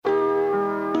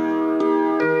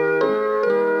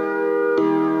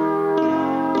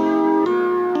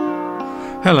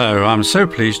Hello, I'm so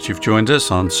pleased you've joined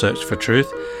us on Search for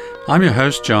Truth. I'm your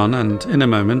host, John, and in a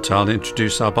moment I'll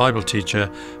introduce our Bible teacher,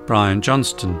 Brian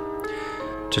Johnston.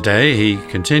 Today he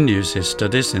continues his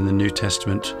studies in the New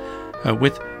Testament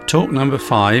with talk number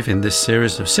 5 in this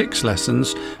series of 6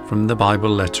 lessons from the Bible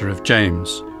letter of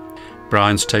James.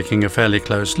 Brian's taking a fairly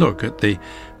close look at the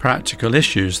practical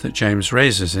issues that James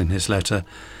raises in his letter,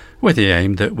 with the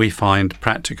aim that we find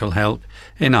practical help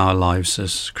in our lives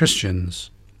as Christians.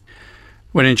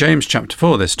 We're in James chapter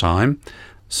 4 this time,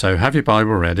 so have your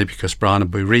Bible ready because Brian will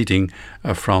be reading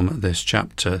from this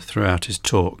chapter throughout his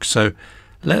talk. So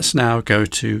let's now go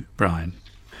to Brian.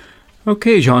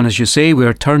 Okay, John, as you say,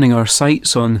 we're turning our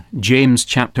sights on James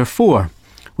chapter 4,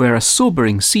 where a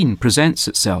sobering scene presents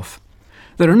itself.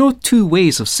 There are no two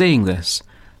ways of saying this.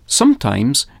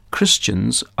 Sometimes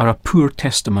Christians are a poor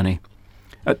testimony.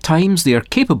 At times they are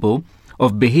capable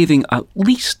of behaving at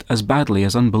least as badly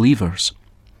as unbelievers.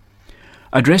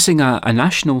 Addressing a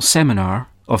national seminar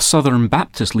of Southern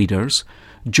Baptist leaders,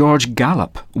 George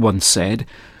Gallup once said,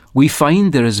 "We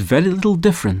find there is very little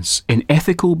difference in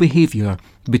ethical behaviour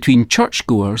between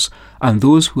churchgoers and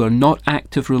those who are not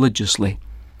active religiously.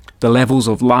 The levels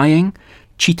of lying,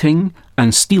 cheating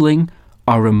and stealing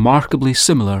are remarkably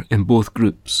similar in both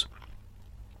groups."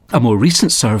 A more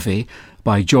recent survey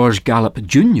by George Gallup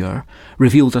Jr.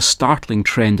 revealed a startling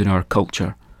trend in our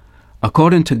culture.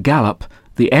 According to Gallup,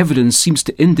 the evidence seems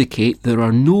to indicate there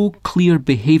are no clear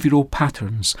behavioural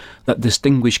patterns that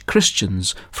distinguish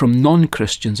Christians from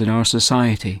non-Christians in our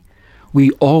society.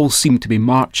 We all seem to be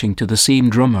marching to the same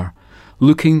drummer,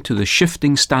 looking to the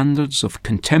shifting standards of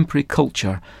contemporary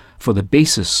culture for the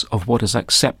basis of what is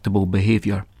acceptable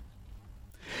behaviour.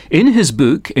 In his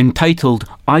book entitled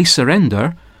I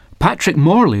Surrender, Patrick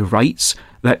Morley writes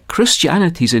that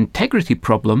Christianity's integrity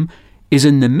problem is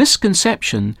in the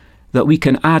misconception that we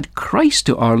can add Christ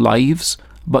to our lives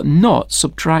but not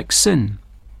subtract sin.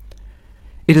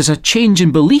 It is a change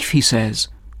in belief, he says,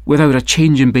 without a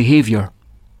change in behaviour.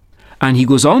 And he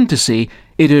goes on to say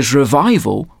it is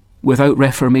revival without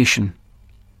reformation.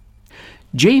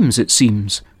 James, it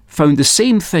seems, found the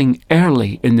same thing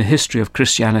early in the history of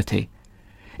Christianity.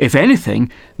 If anything,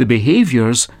 the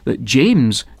behaviours that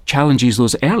James challenges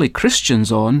those early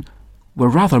Christians on were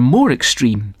rather more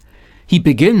extreme. He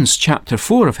begins chapter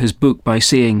 4 of his book by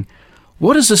saying,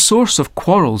 "What is the source of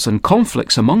quarrels and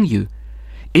conflicts among you?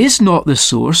 Is not the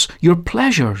source your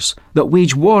pleasures that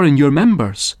wage war in your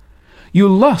members? You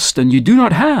lust and you do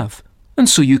not have, and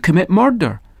so you commit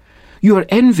murder. You are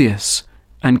envious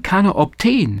and cannot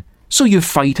obtain, so you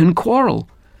fight and quarrel.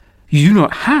 You do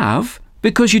not have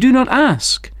because you do not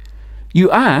ask.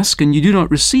 You ask and you do not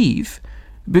receive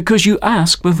because you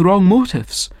ask with wrong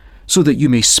motives, so that you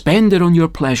may spend it on your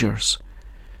pleasures.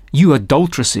 You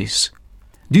adulteresses,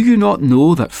 do you not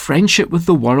know that friendship with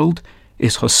the world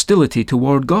is hostility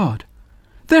toward God?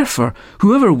 Therefore,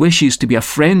 whoever wishes to be a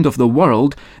friend of the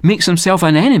world makes himself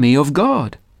an enemy of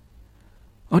God.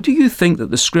 Or do you think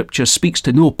that the Scripture speaks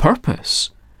to no purpose?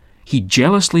 He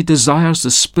jealously desires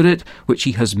the Spirit which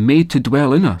he has made to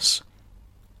dwell in us.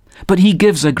 But he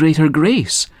gives a greater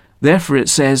grace. Therefore it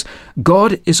says,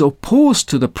 God is opposed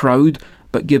to the proud,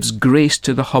 but gives grace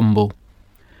to the humble.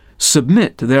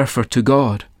 Submit therefore to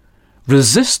God.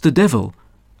 Resist the devil,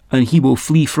 and he will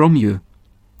flee from you.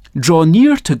 Draw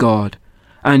near to God,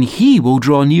 and he will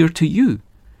draw near to you.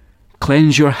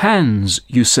 Cleanse your hands,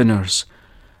 you sinners,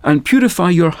 and purify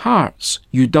your hearts,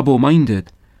 you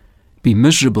double-minded. Be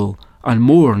miserable, and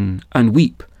mourn, and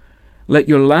weep. Let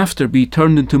your laughter be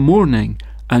turned into mourning,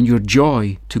 and your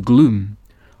joy to gloom.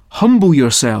 Humble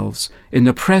yourselves in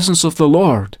the presence of the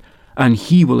Lord, and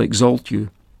he will exalt you."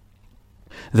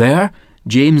 There,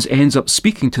 James ends up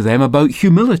speaking to them about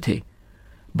humility.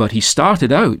 But he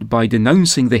started out by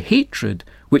denouncing the hatred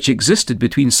which existed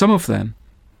between some of them,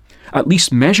 at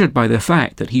least measured by the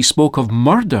fact that he spoke of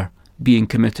murder being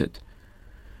committed.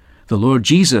 The Lord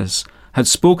Jesus had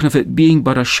spoken of it being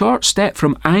but a short step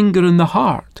from anger in the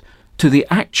heart to the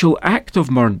actual act of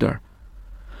murder.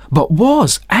 But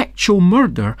was actual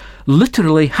murder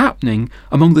literally happening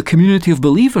among the community of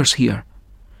believers here?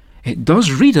 It does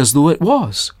read as though it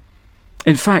was.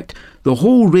 In fact, the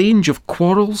whole range of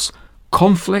quarrels,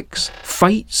 conflicts,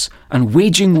 fights, and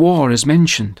waging war is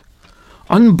mentioned.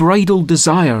 Unbridled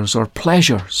desires or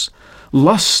pleasures,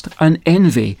 lust and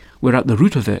envy were at the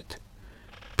root of it.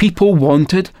 People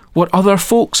wanted what other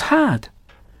folks had.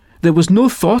 There was no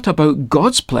thought about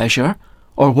God's pleasure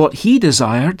or what he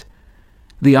desired.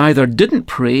 They either didn't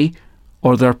pray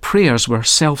or their prayers were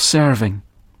self-serving.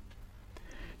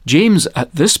 James,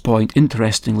 at this point,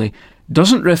 interestingly,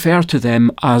 doesn't refer to them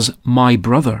as my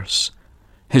brothers,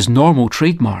 his normal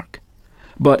trademark,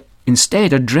 but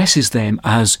instead addresses them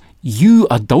as you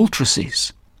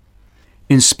adulteresses.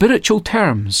 In spiritual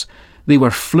terms, they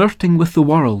were flirting with the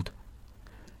world.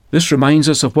 This reminds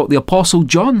us of what the Apostle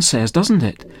John says, doesn't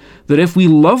it? That if we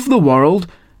love the world,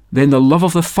 then the love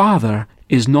of the Father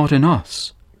is not in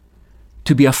us.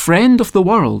 To be a friend of the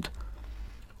world,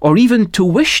 or even to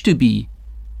wish to be,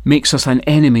 makes us an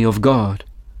enemy of God.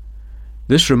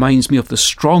 This reminds me of the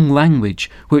strong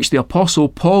language which the Apostle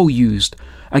Paul used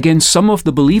against some of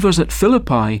the believers at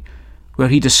Philippi, where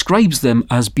he describes them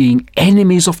as being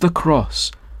enemies of the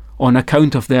cross on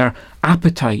account of their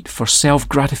appetite for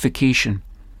self-gratification.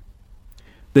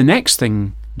 The next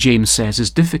thing James says is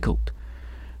difficult.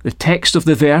 The text of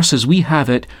the verse as we have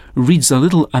it reads a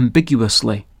little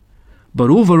ambiguously, but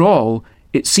overall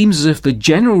it seems as if the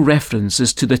general reference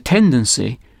is to the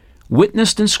tendency,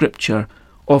 witnessed in Scripture,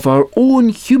 of our own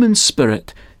human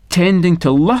spirit tending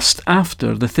to lust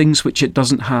after the things which it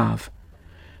doesn't have.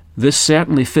 This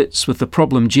certainly fits with the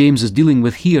problem James is dealing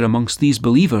with here amongst these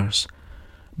believers.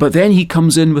 But then he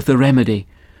comes in with the remedy,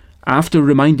 after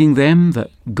reminding them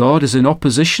that God is in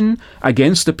opposition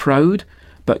against the proud,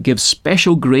 but gives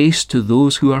special grace to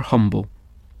those who are humble.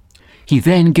 He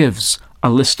then gives a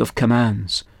list of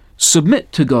commands.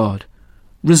 Submit to God,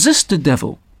 resist the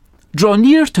devil, draw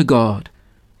near to God,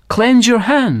 cleanse your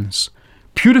hands,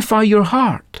 purify your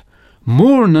heart,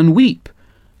 mourn and weep,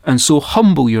 and so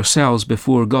humble yourselves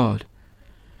before God.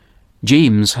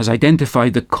 James has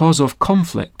identified the cause of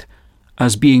conflict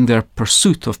as being their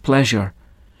pursuit of pleasure.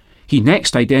 He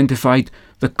next identified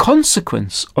the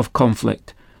consequence of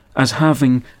conflict as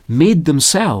having made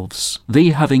themselves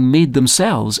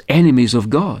enemies of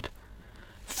God.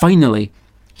 Finally,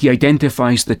 he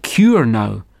identifies the cure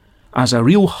now as a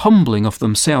real humbling of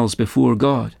themselves before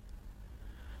God.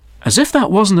 As if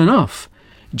that wasn't enough,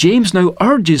 James now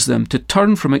urges them to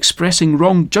turn from expressing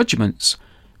wrong judgments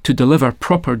to deliver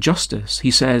proper justice.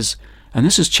 He says, and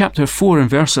this is chapter 4 and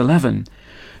verse 11,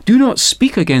 "Do not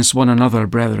speak against one another,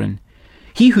 brethren.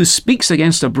 He who speaks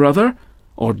against a brother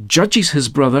or judges his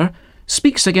brother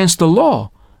speaks against the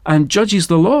law and judges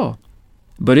the law.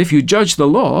 But if you judge the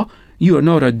law, you are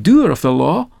not a doer of the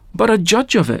law, but a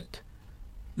judge of it.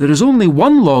 There is only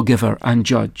one lawgiver and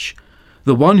judge,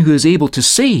 the one who is able to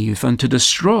save and to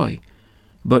destroy.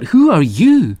 But who are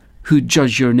you who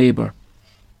judge your neighbour?"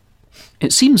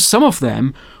 It seems some of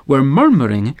them were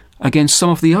murmuring against some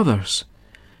of the others.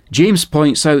 James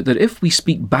points out that if we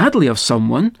speak badly of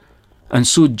someone and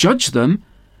so judge them,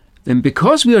 then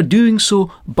because we are doing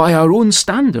so by our own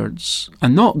standards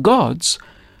and not God's,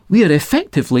 we are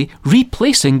effectively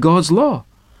replacing God's law.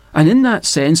 And in that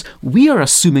sense, we are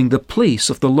assuming the place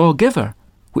of the lawgiver,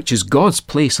 which is God's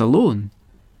place alone.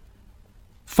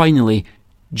 Finally,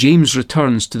 James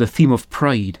returns to the theme of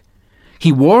pride.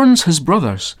 He warns his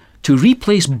brothers to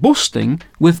replace boasting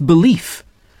with belief.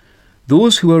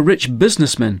 Those who are rich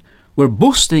businessmen were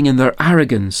boasting in their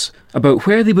arrogance about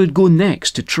where they would go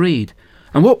next to trade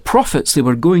and what profits they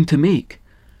were going to make.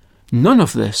 None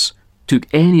of this took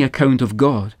any account of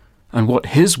God and what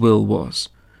His will was.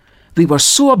 They were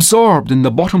so absorbed in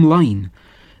the bottom line,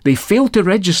 they failed to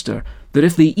register that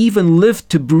if they even lived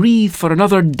to breathe for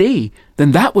another day,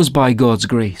 then that was by God's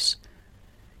grace.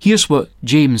 Here's what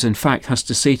James in fact has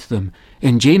to say to them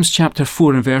in James chapter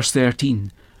 4 and verse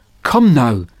 13. "Come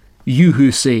now, you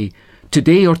who say,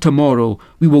 today or tomorrow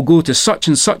we will go to such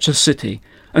and such a city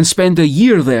and spend a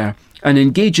year there and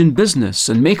engage in business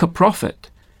and make a profit.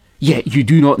 Yet you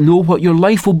do not know what your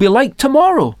life will be like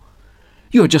tomorrow.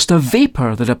 You are just a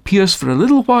vapour that appears for a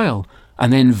little while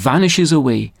and then vanishes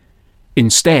away.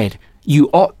 Instead, you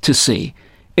ought to say,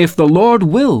 if the Lord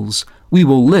wills, we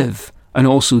will live and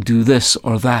also do this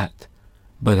or that.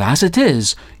 But as it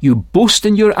is, you boast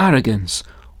in your arrogance.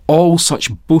 All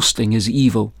such boasting is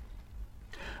evil."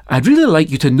 I'd really like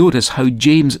you to notice how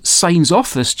James signs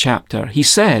off this chapter. He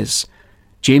says,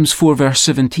 James 4 verse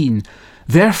 17,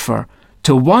 "Therefore,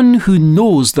 to one who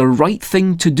knows the right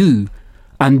thing to do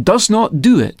and does not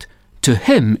do it, to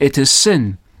him it is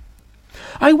sin."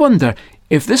 I wonder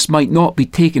if this might not be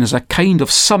taken as a kind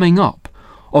of summing up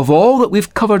of all that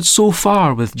we've covered so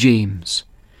far with James.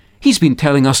 He's been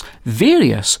telling us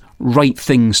various right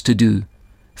things to do.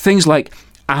 Things like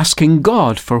asking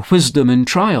God for wisdom in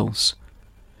trials,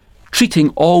 treating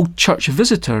all church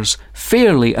visitors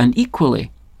fairly and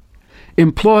equally,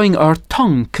 employing our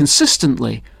tongue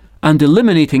consistently and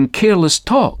eliminating careless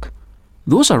talk.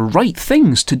 Those are right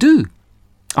things to do,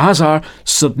 as are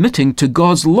submitting to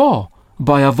God's law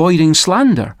by avoiding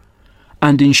slander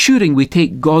and ensuring we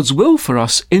take God's will for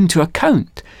us into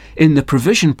account in the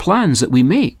provision plans that we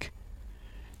make.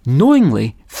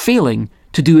 Knowingly failing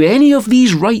to do any of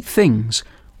these right things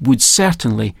would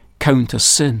certainly count as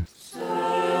sin.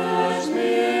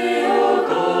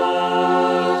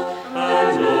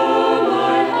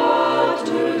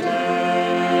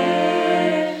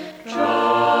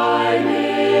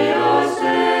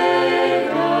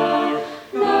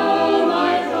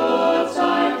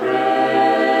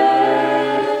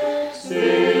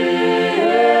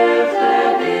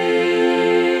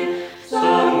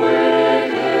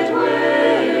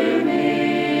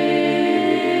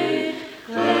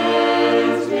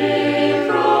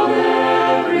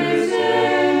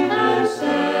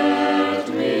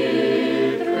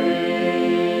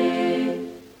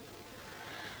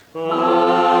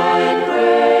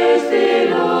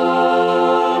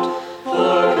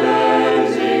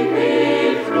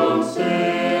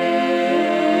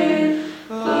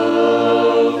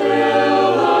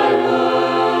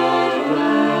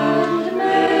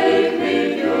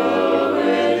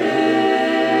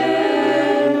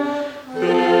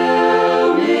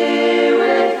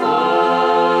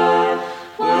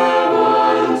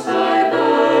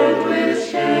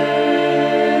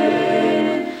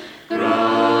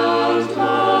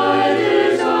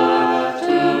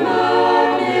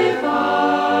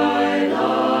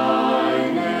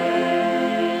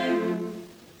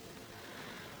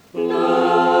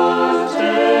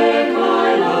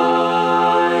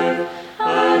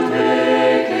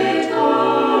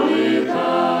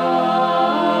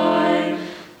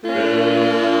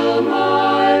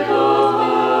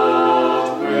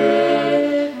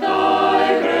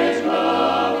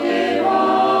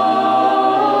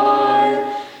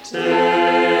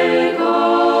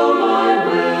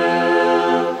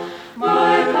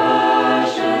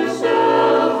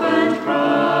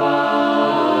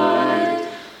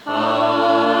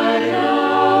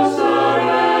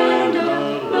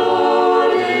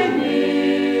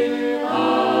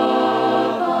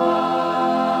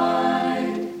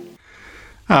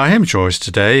 Our hymn choice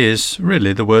today is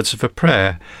really the words of a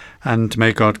prayer, and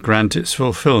may God grant its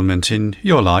fulfilment in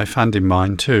your life and in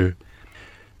mine too.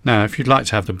 Now, if you'd like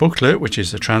to have the booklet, which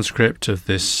is a transcript of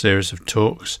this series of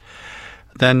talks,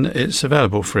 then it's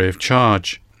available free of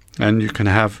charge, and you can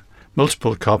have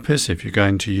multiple copies if you're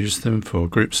going to use them for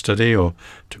group study or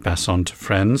to pass on to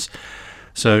friends.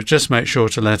 So just make sure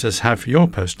to let us have your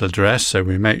postal address so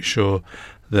we make sure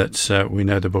that we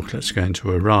know the booklet's going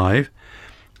to arrive,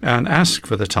 and ask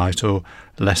for the title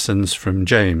Lessons from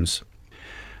James.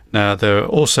 Now, there are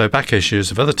also back issues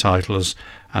of other titles,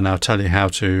 and I'll tell you how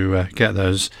to get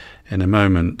those in a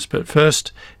moment. But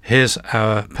first, here's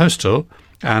our postal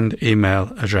and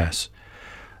email address.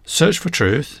 Search for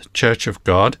Truth, Church of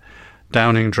God,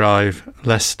 Downing Drive,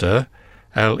 Leicester,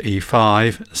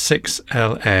 LE5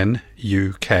 6LN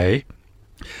UK.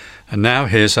 And now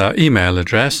here's our email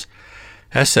address,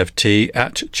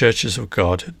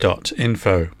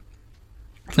 sft@churchesofgod.info.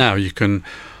 Now you can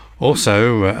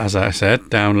also, as I said,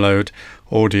 download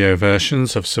audio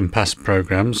versions of some past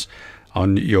programs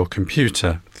on your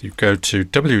computer. You go to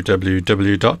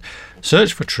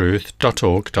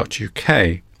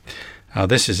www.searchfortruth.org.uk.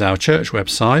 This is our church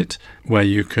website where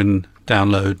you can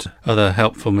download other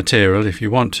helpful material if you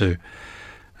want to.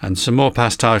 And some more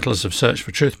past titles of Search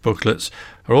for Truth booklets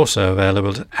are also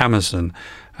available at Amazon.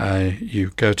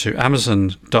 You go to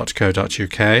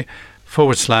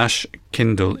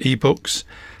amazon.co.uk/Kindle ebooks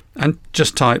and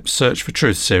just type Search for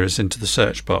Truth series into the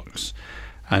search box,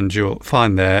 and you'll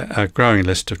find there a growing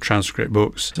list of transcript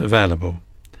books available.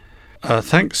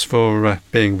 Thanks for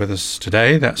being with us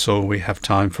today. That's all we have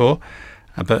time for.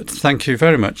 But thank you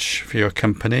very much for your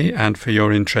company and for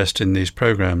your interest in these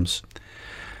programs.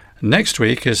 Next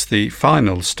week is the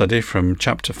final study from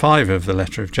chapter 5 of the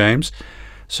letter of James,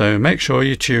 so make sure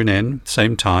you tune in,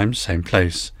 same time, same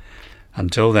place.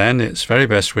 Until then, it's very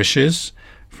best wishes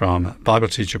from Bible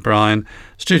teacher Brian,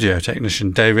 studio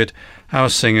technician David, our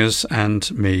singers,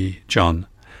 and me, John.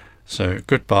 So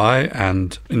goodbye,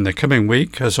 and in the coming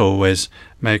week, as always,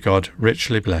 may God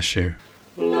richly bless you.